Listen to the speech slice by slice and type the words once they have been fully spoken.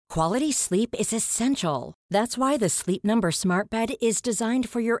Quality sleep is essential. That's why the Sleep Number Smart Bed is designed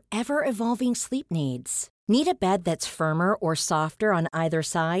for your ever-evolving sleep needs. Need a bed that's firmer or softer on either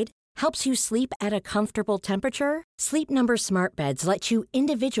side? Helps you sleep at a comfortable temperature? Sleep Number Smart Beds let you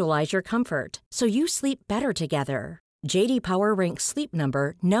individualize your comfort, so you sleep better together. J.D. Power ranks Sleep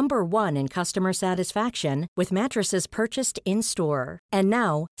Number number 1 in customer satisfaction with mattresses purchased in-store. And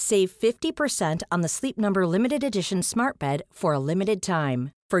now, save 50% on the Sleep Number Limited Edition Smart Bed for a limited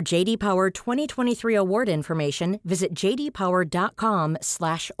time. For J.D. Power 2023 award information, visit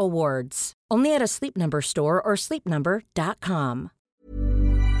jdpower.com/awards. Only at a Sleep Number store or sleepnumber.com.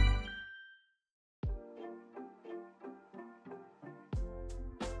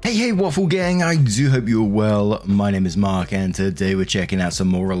 Hey, Waffle Gang, I do hope you're well. My name is Mark, and today we're checking out some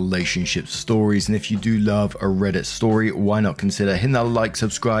more relationship stories. And if you do love a Reddit story, why not consider hitting that like,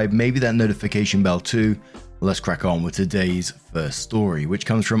 subscribe, maybe that notification bell too. Let's crack on with today's first story, which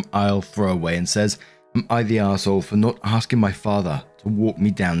comes from I'll Throwaway and says, "Am I the arsehole for not asking my father to walk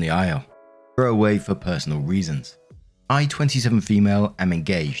me down the aisle? Throwaway for personal reasons. I, 27 female, am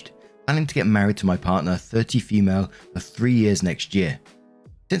engaged, planning to get married to my partner, 30 female, for 3 years next year.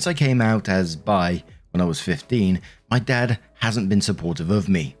 Since I came out as bi when I was 15, my dad hasn't been supportive of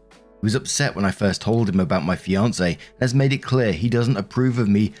me. He was upset when I first told him about my fiancée and has made it clear he doesn't approve of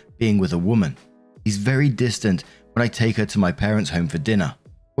me being with a woman. He's very distant when I take her to my parents' home for dinner.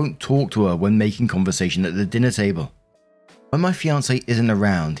 Won't talk to her when making conversation at the dinner table. When my fiancée isn't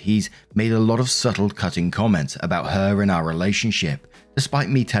around, he's made a lot of subtle cutting comments about her and our relationship, despite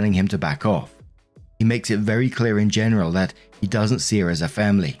me telling him to back off. He makes it very clear in general that he doesn't see her as a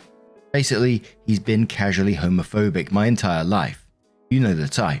family. Basically, he's been casually homophobic my entire life. You know the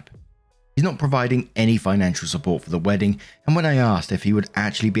type. He's not providing any financial support for the wedding, and when I asked if he would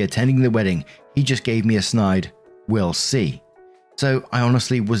actually be attending the wedding, he just gave me a snide, "We'll see." So I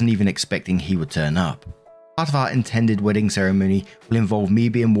honestly wasn't even expecting he would turn up. Part of our intended wedding ceremony will involve me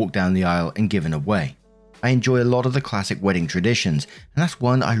being walked down the aisle and given away. I enjoy a lot of the classic wedding traditions, and that's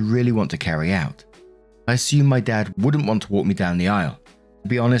one I really want to carry out. I assume my dad wouldn't want to walk me down the aisle. To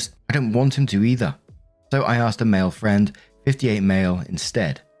be honest, I don't want him to either. So I asked a male friend, 58 male,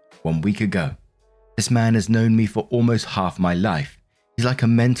 instead, 1 week ago. This man has known me for almost half my life. He's like a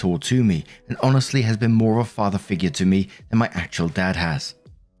mentor to me and honestly has been more of a father figure to me than my actual dad has.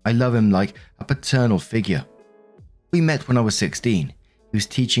 I love him like a paternal figure. We met when I was 16. He was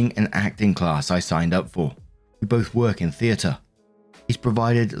teaching an acting class I signed up for. We both work in theatre. He's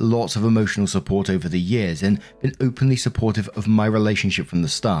provided lots of emotional support over the years and been openly supportive of my relationship from the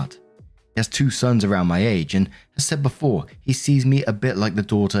start. He has 2 sons around my age and, as said before, he sees me a bit like the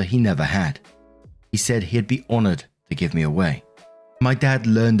daughter he never had. He said he'd be honoured to give me away. My dad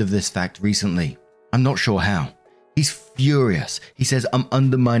learned of this fact recently. I'm not sure how. He's furious. He says I'm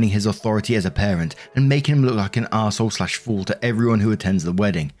undermining his authority as a parent and making him look like an arsehole/fool to everyone who attends the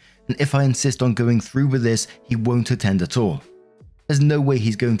wedding. And if I insist on going through with this, he won't attend at all. There's no way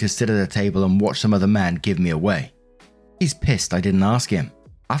he's going to sit at a table and watch some other man give me away. He's pissed I didn't ask him.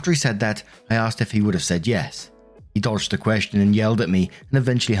 After he said that, I asked if he would have said yes. He dodged the question and yelled at me and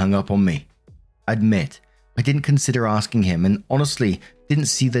eventually hung up on me. I admit, I didn't consider asking him and honestly didn't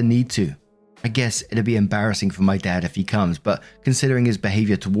see the need to. I guess it'd be embarrassing for my dad if he comes, but considering his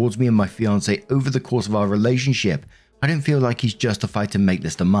behavior towards me and my fiancée over the course of our relationship, I don't feel like he's justified to make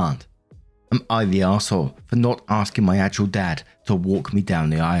this demand. Am I the arsehole for not asking my actual dad to walk me down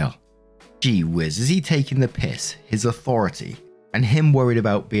the aisle? Gee whiz, is he taking the piss, his authority, and him worried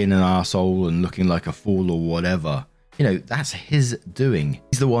about being an arsehole and looking like a fool or whatever? You know, that's his doing.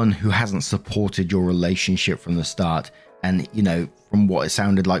 He's the one who hasn't supported your relationship from the start, and you know, from what it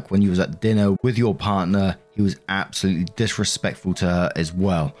sounded like when you was at dinner with your partner, he was absolutely disrespectful to her as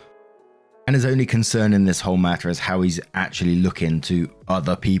well. And his only concern in this whole matter is how he's actually looking to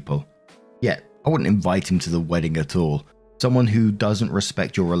other people. Yet, I wouldn't invite him to the wedding at all. Someone who doesn't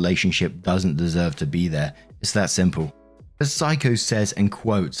respect your relationship doesn't deserve to be there. It's that simple. As Psycho says and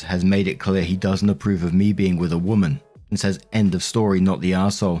quotes, has made it clear he doesn't approve of me being with a woman, and says end of story, not the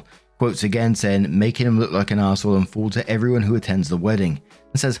arsehole. Quotes again saying, making him look like an arsehole and fool to everyone who attends the wedding,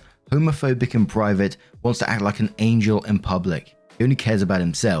 and says homophobic in private, wants to act like an angel in public. He only cares about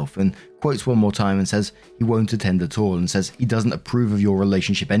himself, and quotes one more time and says he won't attend at all and says he doesn't approve of your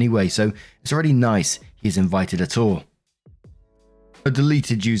relationship anyway, so it's already nice he's invited at all. A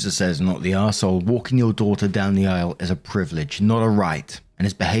deleted user says, not the arsehole, walking your daughter down the aisle is a privilege, not a right, and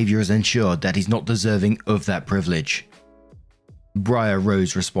his behaviour has ensured that he's not deserving of that privilege. Briar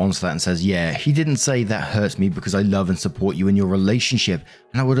Rose responds to that and says, yeah, he didn't say that hurts me because I love and support you in your relationship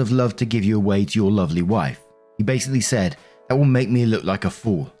and I would have loved to give you away to your lovely wife. He basically said, that will make me look like a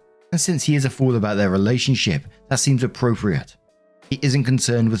fool. And since he is a fool about their relationship, that seems appropriate. He isn't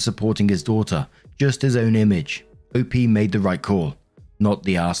concerned with supporting his daughter, just his own image. OP made the right call, not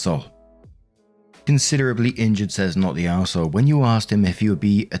the arsehole. Considerably injured says not the arsehole. When you asked him if he would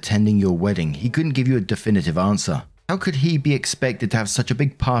be attending your wedding, he couldn't give you a definitive answer. How could he be expected to have such a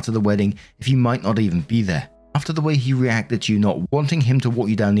big part of the wedding if he might not even be there? After the way he reacted to you not wanting him to walk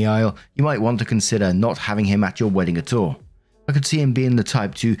you down the aisle, you might want to consider not having him at your wedding at all. I could see him being the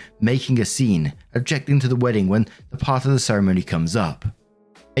type to making a scene, objecting to the wedding when the part of the ceremony comes up.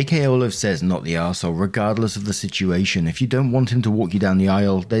 AK Olive says not the arsehole. Regardless of the situation, if you don't want him to walk you down the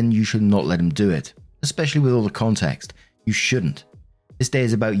aisle, then you should not let him do it. Especially with all the context, you shouldn't. This day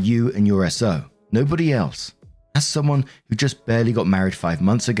is about you and your SO, nobody else. As someone who just barely got married 5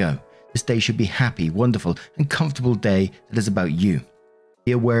 months ago, this day should be happy, wonderful, and comfortable day that is about you.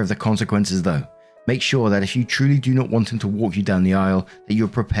 Be aware of the consequences though. Make sure that if you truly do not want him to walk you down the aisle, that you are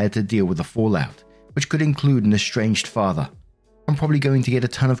prepared to deal with the fallout, which could include an estranged father. I'm probably going to get a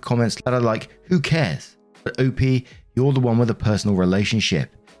ton of comments that are like, who cares? But OP, you're the one with a personal relationship,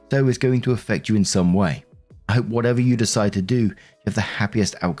 so it's going to affect you in some way. I hope whatever you decide to do, you have the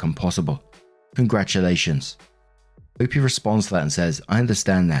happiest outcome possible. Congratulations. OP responds to that and says, I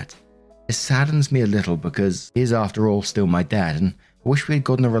understand that. It saddens me a little because he is after all still my dad, and I wish we had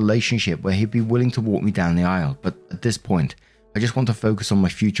gotten a relationship where he'd be willing to walk me down the aisle, but at this point, I just want to focus on my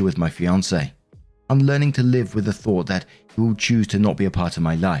future with my fiancé. I'm learning to live with the thought that he will choose to not be a part of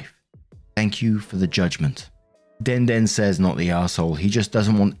my life. Thank you for the judgment. Den says not the arsehole. He just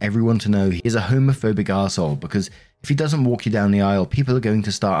doesn't want everyone to know he is a homophobic arsehole because if he doesn't walk you down the aisle, people are going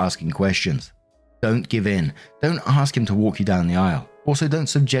to start asking questions. Don't give in. Don't ask him to walk you down the aisle. Also, don't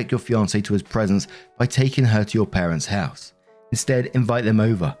subject your fiancé to his presence by taking her to your parents' house. Instead, invite them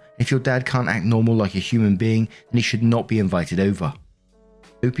over. If your dad can't act normal like a human being, then he should not be invited over.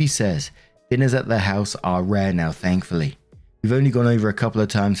 OP says, dinners at their house are rare now, thankfully. We've only gone over a couple of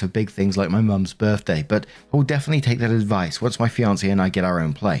times for big things like my mum's birthday, but I will definitely take that advice once my fiancé and I get our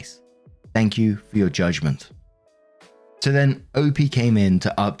own place. Thank you for your judgment. So then OP came in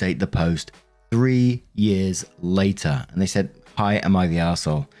to update the post 3 years later, and they said, hi, am I the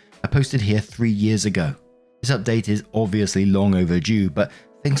arsehole? I posted here 3 years ago. This update is obviously long overdue, but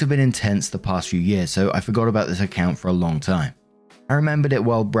things have been intense the past few years, so I forgot about this account for a long time. I remembered it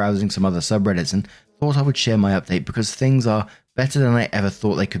while browsing some other subreddits and thought I would share my update because things are better than I ever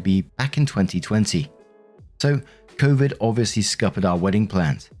thought they could be back in 2020. So, COVID obviously scuppered our wedding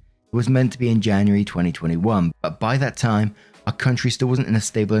plans. It was meant to be in January 2021, but by that time, our country still wasn't in a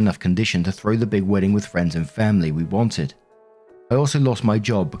stable enough condition to throw the big wedding with friends and family we wanted. I also lost my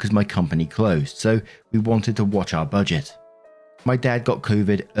job because my company closed, so we wanted to watch our budget. My dad got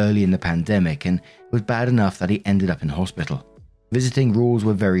COVID early in the pandemic, and it was bad enough that he ended up in hospital. Visiting rules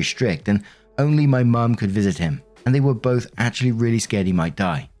were very strict, and only my mum could visit him, and they were both actually really scared he might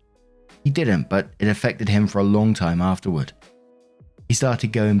die. He didn't, but it affected him for a long time afterward. He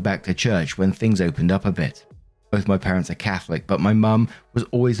started going back to church when things opened up a bit. Both my parents are Catholic, but my mum was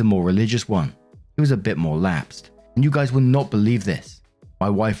always the more religious one. He was a bit more lapsed. And you guys will not believe this. My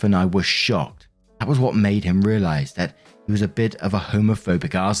wife and I were shocked. That was what made him realize that he was a bit of a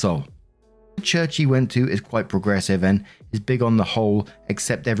homophobic arsehole. The church he went to is quite progressive and is big on the whole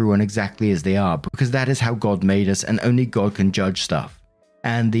accept everyone exactly as they are because that is how God made us and only God can judge stuff.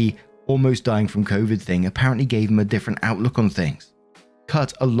 And the almost dying from COVID thing apparently gave him a different outlook on things.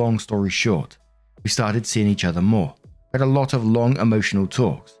 Cut a long story short, we started seeing each other more. We had a lot of long emotional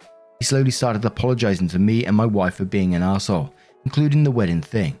talks. He slowly started apologizing to me and my wife for being an arsehole, including the wedding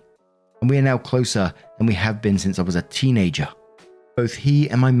thing. And we are now closer than we have been since I was a teenager. Both he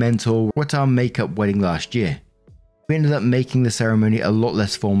and my mentor were at our makeup wedding last year. We ended up making the ceremony a lot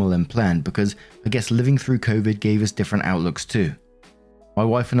less formal than planned because I guess living through COVID gave us different outlooks too. My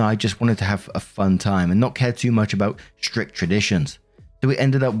wife and I just wanted to have a fun time and not care too much about strict traditions. So we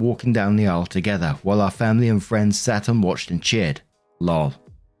ended up walking down the aisle together while our family and friends sat and watched and cheered. Lol.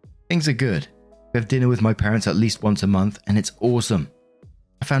 Things are good. We have dinner with my parents at least once a month and it's awesome.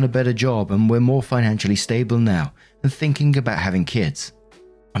 I found a better job and we're more financially stable now and thinking about having kids.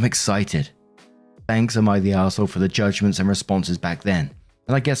 I'm excited. Thanks, am I the arsehole, for the judgments and responses back then.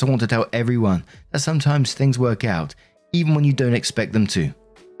 And I guess I want to tell everyone that sometimes things work out even when you don't expect them to.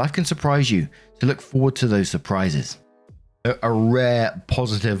 Life can surprise you, so look forward to those surprises. A rare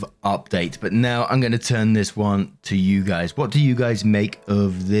positive update, but now I'm going to turn this one to you guys. What do you guys make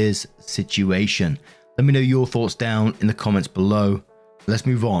of this situation? Let me know your thoughts down in the comments below. Let's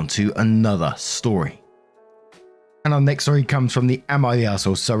move on to another story. And our next story comes from the Am I the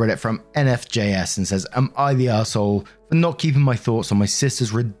Arsehole subreddit from NFJS and says, am I the arsehole for not keeping my thoughts on my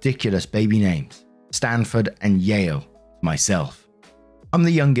sister's ridiculous baby names, Stanford and Yale, to myself? I'm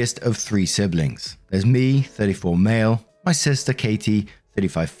the youngest of 3 siblings. There's me, 34 male, my sister Katie,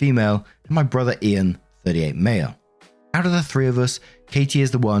 35 female, and my brother Ian, 38 male. Out of the 3 of us, Katie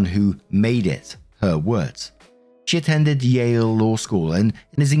is the one who made it, her words. She attended Yale Law School and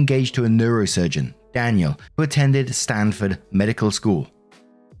is engaged to a neurosurgeon, Daniel, who attended Stanford Medical School.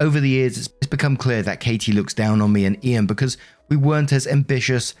 Over the years, it's become clear that Katie looks down on me and Ian because we weren't as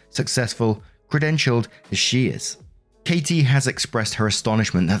ambitious, successful, credentialed as she is. Katie has expressed her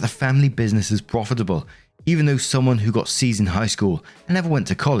astonishment that the family business is profitable, even though someone who got C's in high school and never went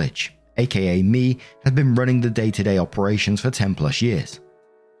to college, aka me, has been running the day-to-day operations for 10 plus years.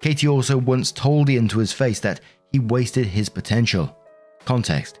 Katie also once told Ian to his face that he wasted his potential.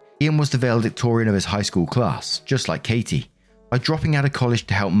 Context: Ian was the valedictorian of his high school class, just like Katie, by dropping out of college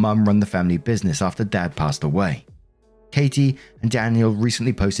to help mum run the family business after dad passed away. Katie and Daniel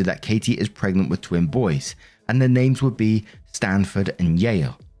recently posted that Katie is pregnant with twin boys, and their names would be Stanford and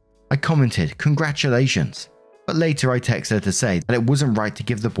Yale. I commented, congratulations, but later I texted her to say that it wasn't right to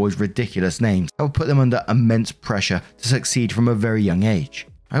give the boys ridiculous names that would put them under immense pressure to succeed from a very young age.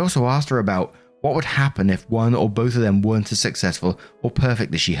 I also asked her about what would happen if one or both of them weren't as successful or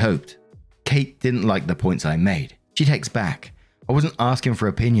perfect as she hoped. Kate didn't like the points I made. She texts back, I wasn't asking for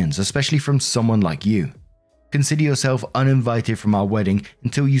opinions, especially from someone like you. Consider yourself uninvited from our wedding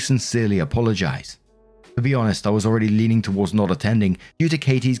until you sincerely apologize. To be honest, I was already leaning towards not attending due to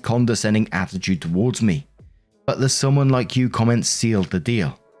Katie's condescending attitude towards me. But the someone like you comment sealed the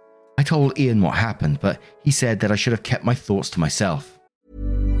deal. I told Ian what happened, but he said that I should have kept my thoughts to myself.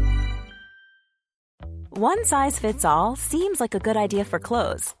 One size fits all seems like a good idea for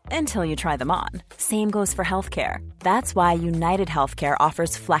clothes until you try them on. Same goes for healthcare. That's why United Healthcare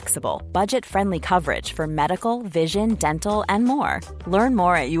offers flexible, budget-friendly coverage for medical, vision, dental, and more. Learn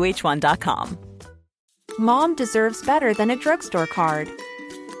more at uh1.com. Mom deserves better than a drugstore card.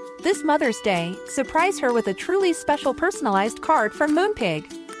 This Mother's Day, surprise her with a truly special personalized card from Moonpig.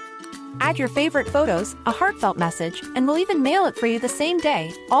 Add your favorite photos, a heartfelt message, and we'll even mail it for you the same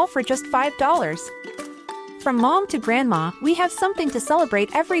day, all for just $5. From mom to grandma, we have something to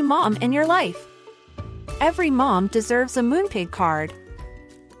celebrate every mom in your life. Every mom deserves a Moonpig card.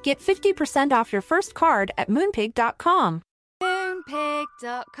 Get 50% off your first card at Moonpig.com.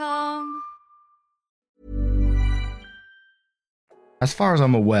 Moonpig.com. As far as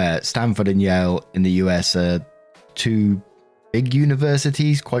I'm aware, Stanford and Yale in the US are 2 big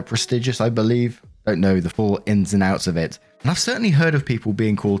universities, quite prestigious, I believe. Don't know the full ins and outs of it. And I've certainly heard of people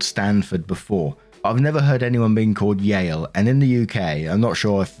being called Stanford before. I've never heard anyone being called Yale, and in the UK, I'm not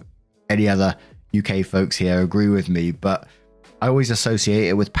sure if any other UK folks here agree with me, but I always associate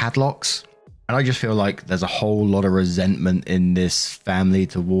it with padlocks, and I just feel like there's a whole lot of resentment in this family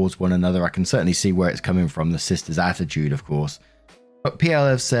towards one another. I can certainly see where it's coming from, the sister's attitude, of course. But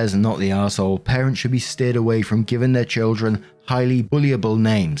PLF says, not the arsehole, parents should be steered away from giving their children highly bullyable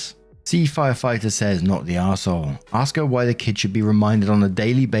names. Sea Firefighter says, not the arsehole. Ask her why the kid should be reminded on a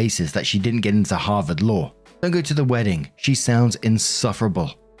daily basis that she didn't get into Harvard Law. Don't go to the wedding. She sounds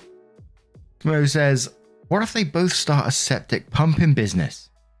insufferable. Mo says, what if they both start a septic pumping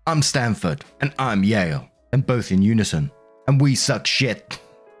business? I'm Stanford, and I'm Yale, and both in unison. And we suck shit.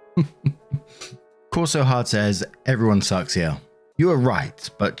 Corso Hard says, everyone sucks here. You are right,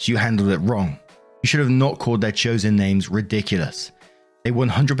 but you handled it wrong. You should have not called their chosen names ridiculous. They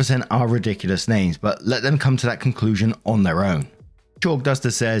 100% are ridiculous names, but let them come to that conclusion on their own. Chalk Duster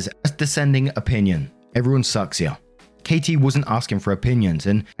says, as descending opinion, everyone sucks here. Katie wasn't asking for opinions,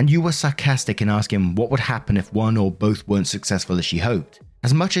 and you were sarcastic in asking what would happen if one or both weren't successful as she hoped.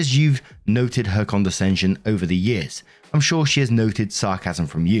 As much as you've noted her condescension over the years, I'm sure she has noted sarcasm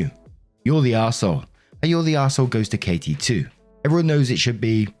from you. You're the arsehole, and you're the arsehole goes to Katie too. Everyone knows it should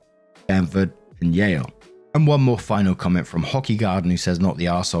be Stanford and Yale. And one more final comment from Hockey Garden, who says, not the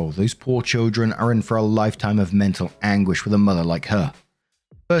arsehole. Those poor children are in for a lifetime of mental anguish with a mother like her.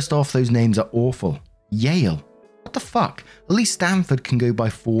 First off, those names are awful. Yale? What the fuck? At least Stanford can go by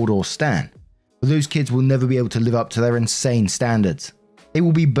Ford or Stan. But those kids will never be able to live up to their insane standards. They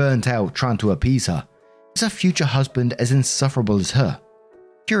will be burnt out trying to appease her. Is her future husband as insufferable as her?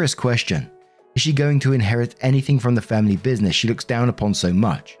 Curious question. Is she going to inherit anything from the family business she looks down upon so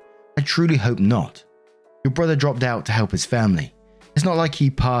much? I truly hope not. Your brother dropped out to help his family. It's not like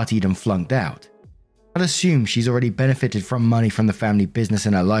he partied and flunked out. I'd assume she's already benefited from money from the family business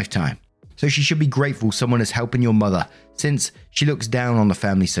in her lifetime, so she should be grateful someone is helping your mother since she looks down on the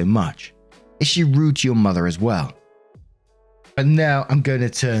family so much. Is she rude to your mother as well? And now I'm going to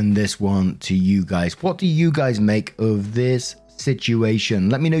turn this one to you guys. What do you guys make of this situation?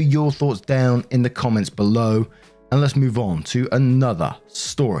 Let me know your thoughts down in the comments below, and let's move on to another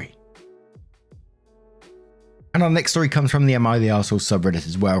story. And our next story comes from the Am I the Arsehole subreddit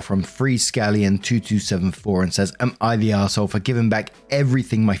as well, from FreeScallion2274, and says, Am I the arsehole for giving back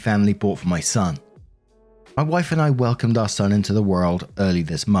everything my family bought for my son? My wife and I welcomed our son into the world early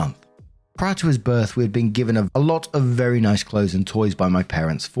this month. Prior to his birth, we had been given a lot of very nice clothes and toys by my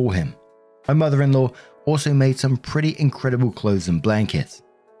parents for him. My mother-in-law also made some pretty incredible clothes and blankets.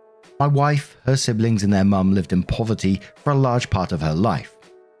 My wife, her siblings and their mum lived in poverty for a large part of her life.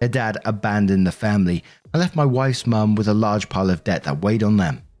 Their dad abandoned the family and left my wife's mum with a large pile of debt that weighed on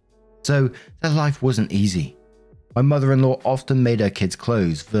them. So their life wasn't easy. My mother-in-law often made her kids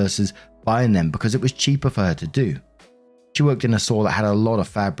clothes versus buying them because it was cheaper for her to do. She worked in a store that had a lot of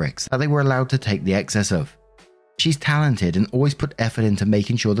fabrics that they were allowed to take the excess of. She's talented and always put effort into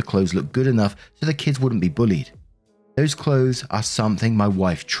making sure the clothes look good enough so the kids wouldn't be bullied. Those clothes are something my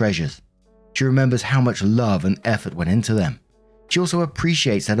wife treasures. She remembers how much love and effort went into them. She also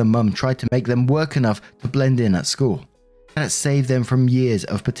appreciates that her mum tried to make them work enough to blend in at school, and it saved them from years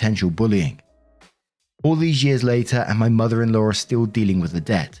of potential bullying. All these years later, and my mother-in-law is still dealing with the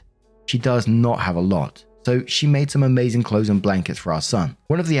debt. She does not have a lot, so she made some amazing clothes and blankets for our son.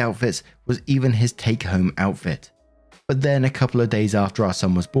 One of the outfits was even his take-home outfit. But then a couple of days after our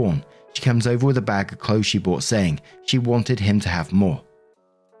son was born, she comes over with a bag of clothes she bought, saying she wanted him to have more.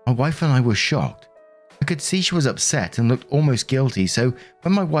 My wife and I were shocked. I could see she was upset and looked almost guilty, so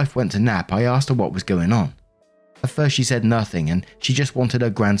when my wife went to nap, I asked her what was going on. At first she said nothing and she just wanted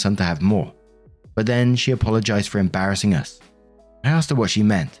her grandson to have more. But then she apologized for embarrassing us. I asked her what she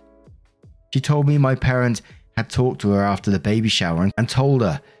meant. She told me my parents had talked to her after the baby shower and told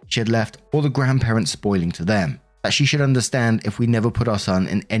her she had left all the grandparents spoiling to them, that she should understand if we never put our son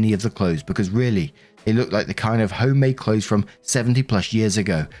in any of the clothes because really, they looked like the kind of homemade clothes from 70 plus years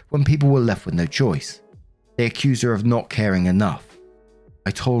ago when people were left with no choice. They accused her of not caring enough.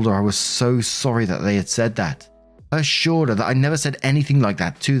 I told her I was so sorry that they had said that. I assured her that I never said anything like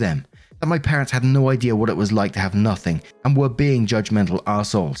that to them, that my parents had no idea what it was like to have nothing and were being judgmental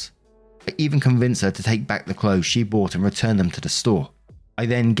arseholes. I even convinced her to take back the clothes she bought and return them to the store. I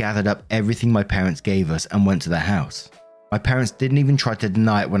then gathered up everything my parents gave us and went to their house. My parents didn't even try to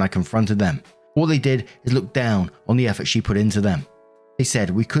deny it when I confronted them. All they did is look down on the effort she put into them. They said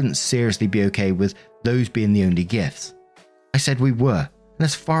we couldn't seriously be okay with those being the only gifts. I said we were, and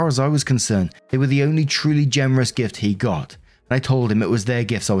as far as I was concerned, they were the only truly generous gift he got, and I told him it was their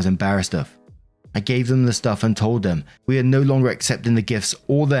gifts I was embarrassed of. I gave them the stuff and told them we are no longer accepting the gifts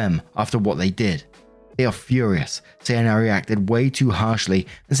or them after what they did. They are furious, saying I reacted way too harshly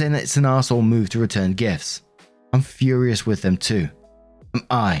and saying that it's an arsehole move to return gifts. I'm furious with them too. Am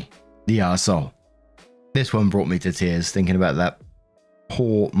I the arsehole? This one brought me to tears thinking about that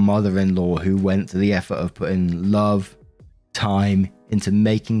poor mother-in-law who went to the effort of putting love, time into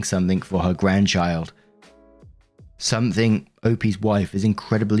making something for her grandchild. Something Opie's wife is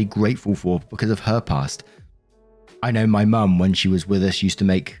incredibly grateful for because of her past. I know my mum, when she was with us, used to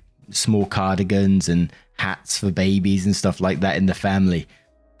make small cardigans and hats for babies and stuff like that in the family.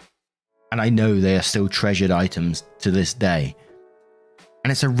 And I know they are still treasured items to this day.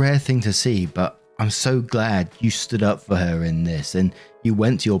 And it's a rare thing to see, but I'm so glad you stood up for her in this and you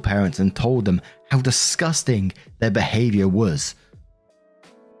went to your parents and told them how disgusting their behavior was.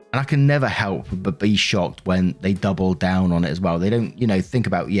 And I can never help but be shocked when they double down on it as well. They don't, think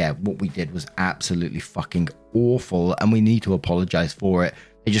about, what we did was absolutely fucking awful and we need to apologize for it.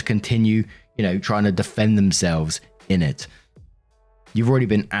 They just continue, trying to defend themselves in it. You've already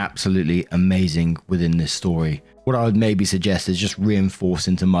been absolutely amazing within this story. What I would maybe suggest is just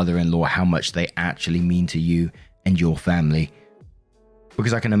reinforcing to mother-in-law how much they actually mean to you and your family.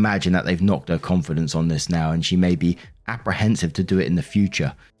 Because I can imagine that they've knocked her confidence on this now and she may be apprehensive to do it in the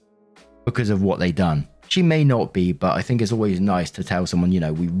future because of what they've done. She may not be, but I think it's always nice to tell someone,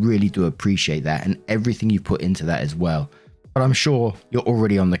 we really do appreciate that and everything you put into that as well. But I'm sure you're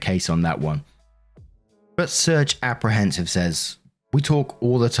already on the case on that one. But Search Apprehensive says, we talk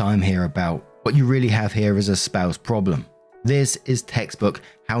all the time here about what you really have here is a spouse problem. This is textbook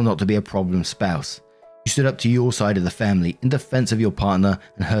how not to be a problem spouse. You stood up to your side of the family in defense of your partner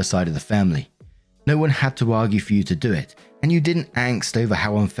and her side of the family. No one had to argue for you to do it, and you didn't angst over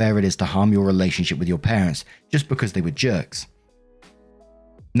how unfair it is to harm your relationship with your parents just because they were jerks.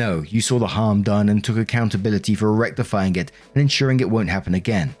 No, you saw the harm done and took accountability for rectifying it and ensuring it won't happen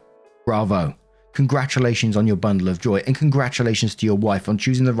again. Bravo. Congratulations on your bundle of joy and congratulations to your wife on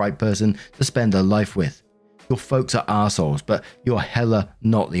choosing the right person to spend her life with. Your folks are arseholes, but you're hella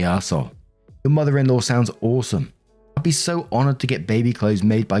not the arsehole. Your mother-in-law sounds awesome. I'd be so honored to get baby clothes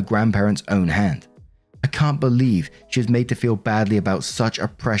made by grandparents' own hand. I can't believe she was made to feel badly about such a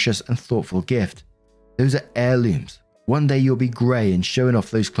precious and thoughtful gift. Those are heirlooms. One day you'll be grey and showing off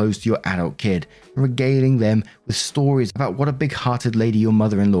those clothes to your adult kid and regaling them with stories about what a big-hearted lady your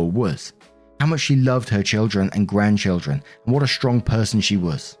mother-in-law was, how much she loved her children and grandchildren, and what a strong person she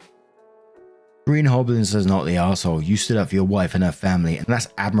was. Green Hoblin says, not the arsehole. You stood up for your wife and her family, and that's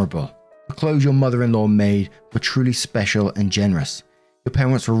admirable. The clothes your mother-in-law made were truly special and generous. Your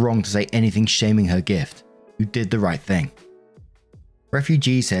parents were wrong to say anything shaming her gift. You did the right thing.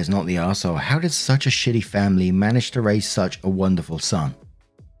 Refugee says, not the arsehole. How did such a shitty family manage to raise such a wonderful son?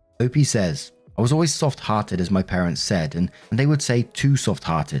 Opie says, I was always soft-hearted, as my parents said, and they would say too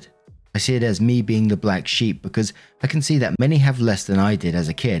soft-hearted. I see it as me being the black sheep because I can see that many have less than I did as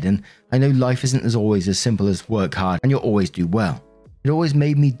a kid, and I know life isn't as always as simple as work hard and you'll always do well. It always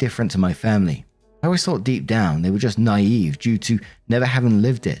made me different to my family. I always thought deep down they were just naive due to never having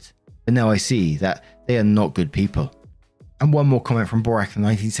lived it, but now I see that they are not good people. And one more comment from Borak in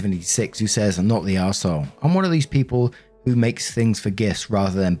 1976 who says, I'm not the arsehole. I'm one of these people who makes things for gifts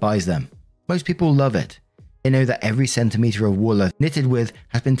rather than buys them. Most people love it. They know that every centimeter of wool I've knitted with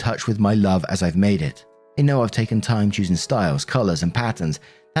has been touched with my love as I've made it. They know I've taken time choosing styles, colors, and patterns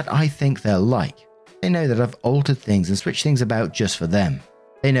that I think they'll like. They know that I've altered things and switched things about just for them.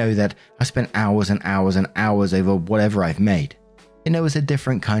 They know that I spent hours and hours and hours over whatever I've made. They know it's a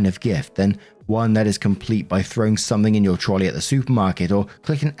different kind of gift than one that is complete by throwing something in your trolley at the supermarket or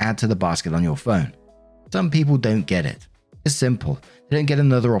clicking add to the basket on your phone. Some people don't get it. It's simple. They don't get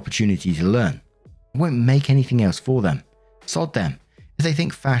another opportunity to learn. I won't make anything else for them. Sod them. If they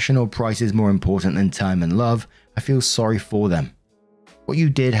think fashion or price is more important than time and love, I feel sorry for them. What you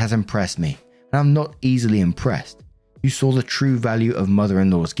did has impressed me, and I'm not easily impressed. You saw the true value of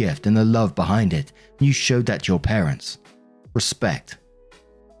mother-in-law's gift and the love behind it, and you showed that to your parents. Respect.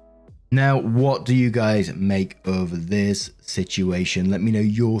 Now, what do you guys make of this situation? Let me know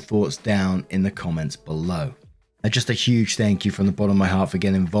your thoughts down in the comments below. And just a huge thank you from the bottom of my heart for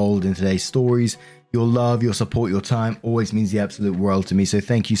getting involved in today's stories. Your love, your support, your time always means the absolute world to me. So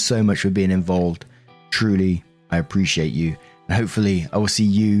thank you so much for being involved. Truly, I appreciate you. And hopefully I will see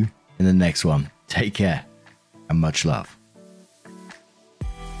you in the next one. Take care and much love.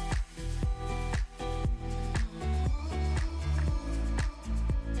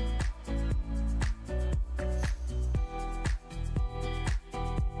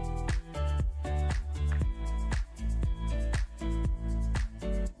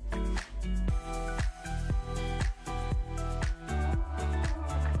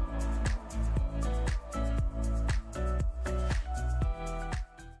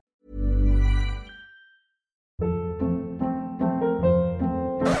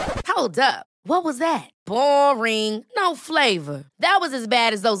 Hold up. What was that? Boring. No flavor. That was as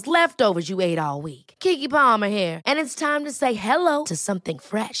bad as those leftovers you ate all week. Keke Palmer here. And it's time to say hello to something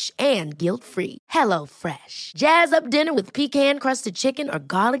fresh and guilt-free. Hello Fresh. Jazz up dinner with pecan-crusted chicken or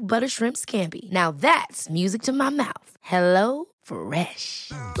garlic butter shrimp scampi. Now that's music to my mouth. Hello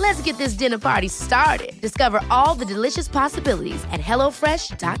Fresh. Let's get this dinner party started. Discover all the delicious possibilities at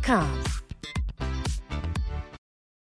HelloFresh.com.